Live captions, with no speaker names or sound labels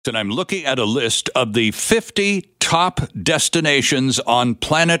And I'm looking at a list of the 50 top destinations on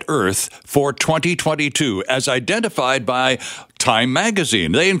planet Earth for 2022 as identified by Time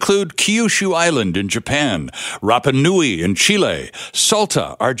Magazine. They include Kyushu Island in Japan, Rapa Nui in Chile,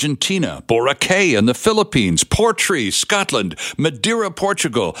 Salta, Argentina, Boracay in the Philippines, Portree, Scotland, Madeira,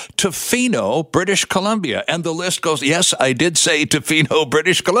 Portugal, Tofino, British Columbia, and the list goes. Yes, I did say Tofino,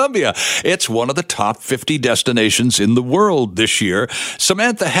 British Columbia. It's one of the top 50 destinations in the world this year.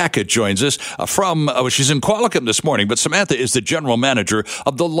 Samantha Hackett joins us she's in Qualicum this morning, but Samantha is the general manager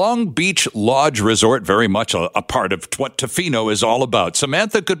of the Long Beach Lodge Resort, very much a part of what Tofino is all about.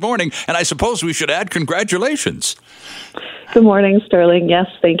 Samantha, good morning, and I suppose we should add congratulations. Good morning, Sterling. Yes,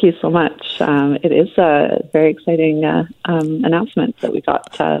 thank you so much. It is a very exciting announcement that we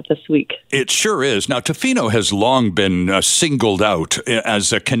got this week. It sure is. Now, Tofino has long been singled out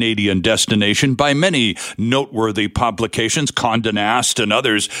as a Canadian destination by many noteworthy publications, Condé Nast and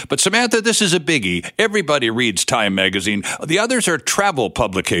others. But Samantha, this is a biggie. Everybody reads Time Magazine. The others are travel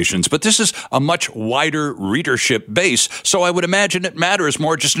publications, but this is a much wider readership base. So I would imagine it matters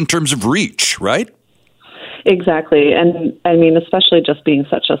more just in terms of reach, right? Exactly. And I mean, especially just being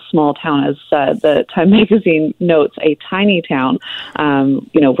such a small town, as the Time Magazine notes, a tiny town,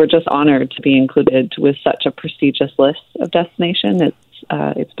 we're just honored to be included with such a prestigious list of destinations.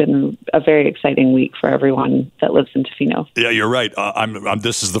 It's been a very exciting week for everyone that lives in Tofino. Yeah, you're right.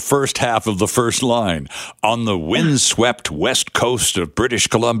 This is the first half of the first line. On the windswept west coast of British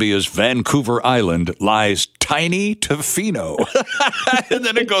Columbia's Vancouver Island lies tiny Tofino. And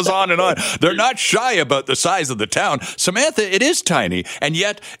then it goes on and on. They're not shy about the size of the town. Samantha, it is tiny. And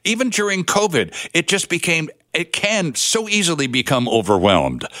yet, even during COVID, it can so easily become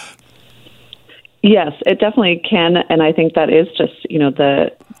overwhelmed. Yes, it definitely can, and I think that is just,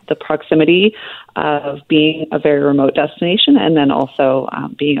 the proximity of being a very remote destination, and then also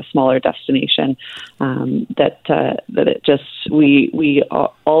being a smaller destination. That it just we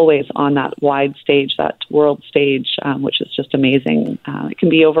are always on that wide stage, that world stage, which is just amazing. It can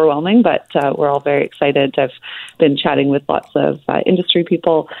be overwhelming, but we're all very excited. I've been chatting with lots of industry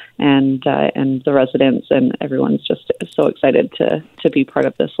people and the residents, and everyone's just so excited to be part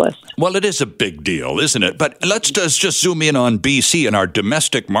of this list. Well, it is a big deal, isn't it? But let's just zoom in on BC and our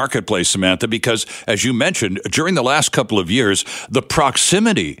domestic marketplace, Samantha, because as you mentioned, during the last couple of years, the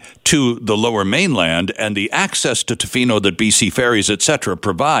proximity to the Lower Mainland and the access to Tofino that BC Ferries, etc.,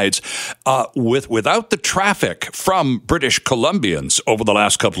 provides, without the traffic from British Columbians over the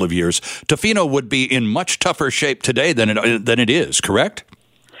last couple of years, Tofino would be in much tougher shape today than it is, correct?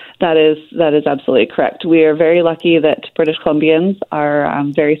 That is absolutely correct. We are very lucky that British Columbians are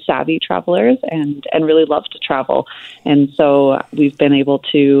very savvy travelers and really love to travel. And so we've been able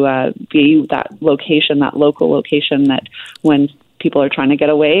to be that location, that local location that when people are trying to get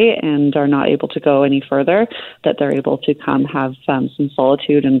away and are not able to go any further, that they're able to come have some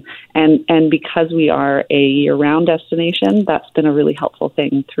solitude. And because we are a year-round destination, that's been a really helpful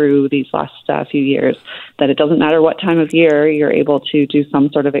thing through these last few years, that it doesn't matter what time of year, you're able to do some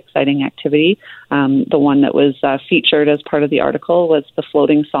sort of exciting activity. The one that was featured as part of the article was the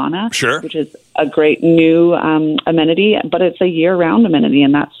floating sauna, sure, which is a great new amenity, but it's a year-round amenity,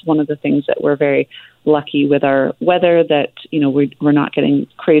 and that's one of the things that we're very lucky with our weather, that we're not getting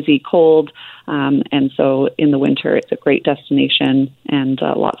crazy cold, and so in the winter it's a great destination and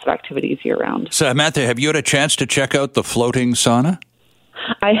lots of activities year-round. Samantha, have you had a chance to check out the floating sauna?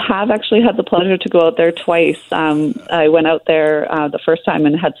 I have actually had the pleasure to go out there twice. I went out there the first time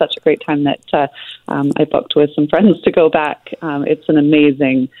and had such a great time that I booked with some friends to go back. It's an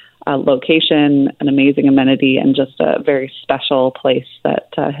amazing location, an amazing amenity, and just a very special place that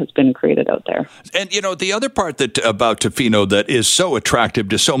has been created out there. And, the other part about Tofino that is so attractive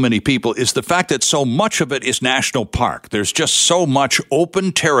to so many people is the fact that so much of it is national park. There's just so much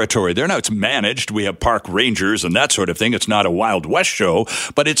open territory there. Now, it's managed. We have park rangers and that sort of thing. It's not a Wild West show,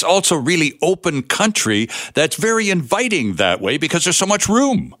 but it's also really open country that's very inviting that way because there's so much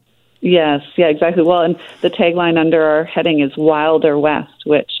room. Yes, yeah, exactly. Well, and the tagline under our heading is Wilder West,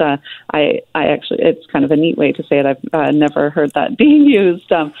 which I actually, it's kind of a neat way to say it. I've never heard that being used.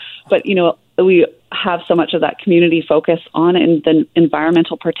 But, we have so much of that community focus on the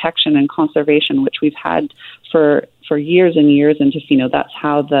environmental protection and conservation, which we've had for years and years in Tofino. That's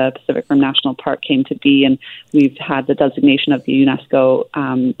how the Pacific Rim National Park came to be, and we've had the designation of the UNESCO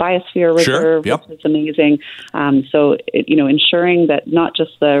Biosphere Reserve, sure, yep, which is amazing. So, ensuring that not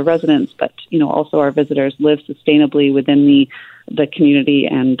just the residents, but also our visitors live sustainably within the community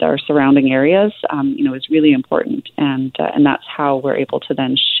and our surrounding areas, is really important, and that's how we're able to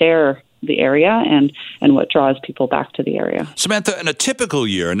then share the area and what draws people back to the area. Samantha, in a typical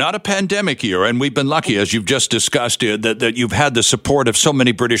year, not a pandemic year, and we've been lucky, as you've just discussed, that you've had the support of so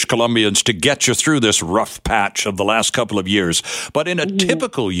many British Columbians to get you through this rough patch of the last couple of years. But in a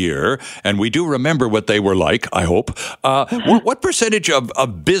typical year, and we do remember what they were like, I hope, what percentage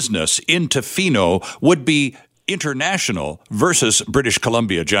of business in Tofino would be international versus British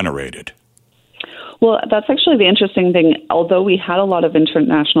Columbia generated? Well, that's actually the interesting thing. Although we had a lot of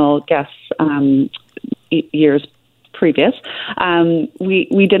international guests years previous,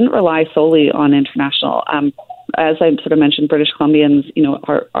 we didn't rely solely on international. As I sort of mentioned, British Columbians,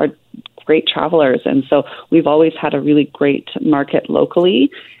 are great travelers, and so we've always had a really great market locally.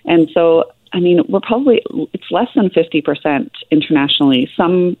 And so, it's less than 50% internationally.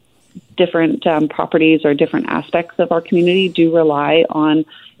 Some different properties or different aspects of our community do rely on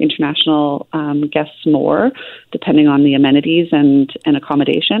international guests more, depending on the amenities and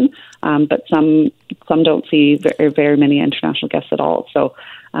accommodation. But some don't see very many international guests at all. So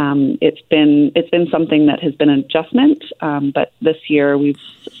it's been something that has been an adjustment. But this year we've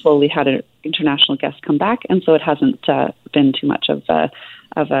slowly had an international guest come back, and so it hasn't been too much of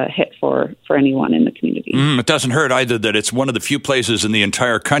a hit for anyone in the community. It doesn't hurt either that it's one of the few places in the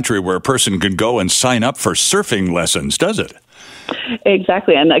entire country where a person can go and sign up for surfing lessons, does it?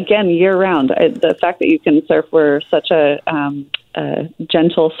 Exactly. And again, year-round. The fact that you can surf, we're such a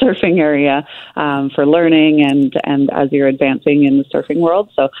gentle surfing area for learning and as you're advancing in the surfing world.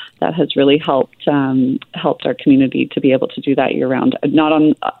 So that has really helped our community to be able to do that year-round. Not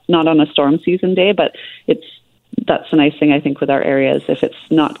on a storm season day, but that's the nice thing, I think, with our areas. If it's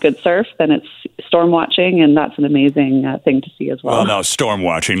not good surf, then it's storm watching, and that's an amazing thing to see as well. Well, now, storm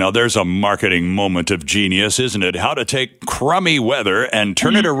watching. Now, there's a marketing moment of genius, isn't it? How to take crummy weather and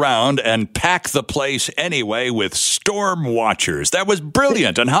turn it around and pack the place anyway with storm watchers. That was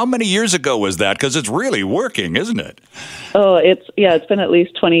brilliant. And how many years ago was that? Because it's really working, isn't it? Oh, it's been at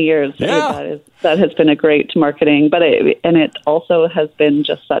least 20 years. Yeah. That has been a great marketing, but it also has been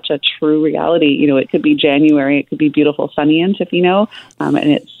just such a true reality. It could be January, it could be beautiful sunny in Tofino, and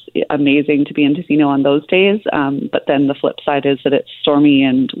it's amazing to be in Tofino on those days. But then the flip side is that it's stormy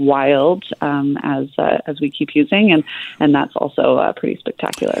and wild as we keep using, and that's also pretty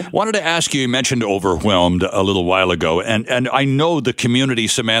spectacular. Wanted to ask you mentioned overwhelmed a little while ago, and I know the community,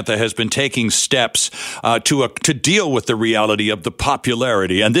 Samantha, has been taking steps to deal with the reality of the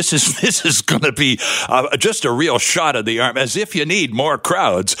popularity, and this is going to be just a real shot of the arm, as if you need more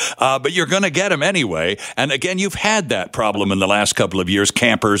crowds, but you're going to get them anyway. And again, you've had that problem in the last couple of years,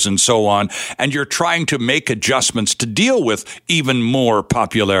 campers and so on, and you're trying to make adjustments to deal with even more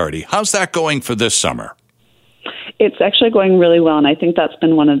popularity. How's that going for this summer? It's actually going really well, and I think that's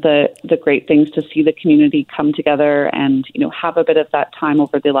been one of the great things to see the community come together and have a bit of that time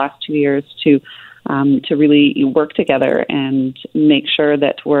over the last 2 years to really work together and make sure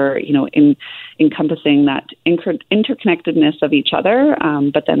that we're encompassing that interconnectedness of each other,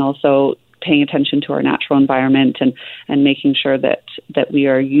 but then also paying attention to our natural environment and making sure that we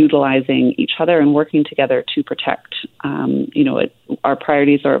are utilizing each other and working together to protect. Our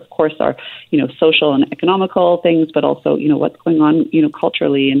priorities are, of course, our social and economical things, but also what's going on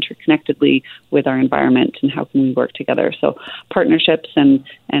culturally, interconnectedly with our environment, and how can we work together. So partnerships and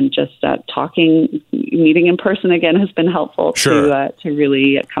just meeting in person again has been helpful. Sure. to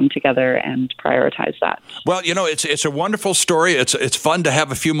really come together and prioritize that. Well, it's a wonderful story. It's fun to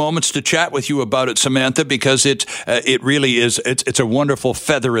have a few moments to chat with you about it, Samantha, because it really is. It's a wonderful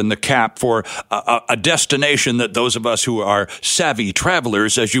feather in the cap for a destination that those of us who are savvy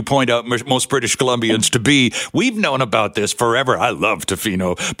travelers, as you point out, most British Columbians to be, we've known about this forever. I love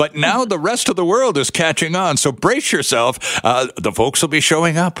Tofino, but now the rest of the world is catching on. So brace yourself. The folks will be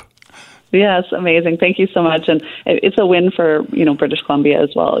showing up. Yes, amazing. Thank you so much. And it's a win for, British Columbia as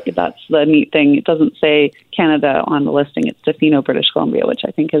well. That's the neat thing. It doesn't say Canada on the listing. It's Tofino, British Columbia, which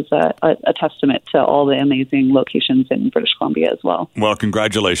I think is a testament to all the amazing locations in British Columbia as well. Well,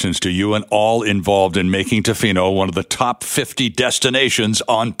 congratulations to you and all involved in making Tofino one of the top 50 destinations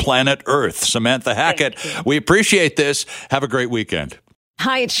on planet Earth. Samantha Hackett, we appreciate this. Have a great weekend.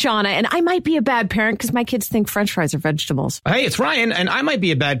 Hi, it's Shauna, and I might be a bad parent because my kids think French fries are vegetables. Hey, it's Ryan, and I might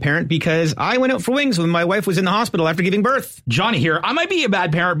be a bad parent because I went out for wings when my wife was in the hospital after giving birth. Johnny here. I might be a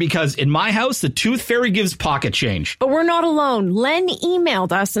bad parent because in my house, the tooth fairy gives pocket change. But we're not alone. Len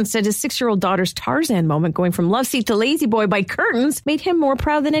emailed us and said his 6-year-old daughter's Tarzan moment going from love seat to lazy boy by curtains made him more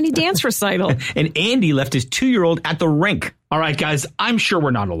proud than any dance recital. And Andy left his 2-year-old at the rink. All right, guys, I'm sure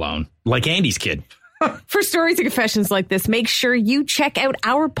we're not alone. Like Andy's kid. For stories and confessions like this, make sure you check out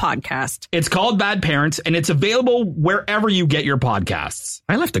our podcast. It's called Bad Parents, and it's available wherever you get your podcasts.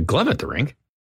 I left a glove at the rink.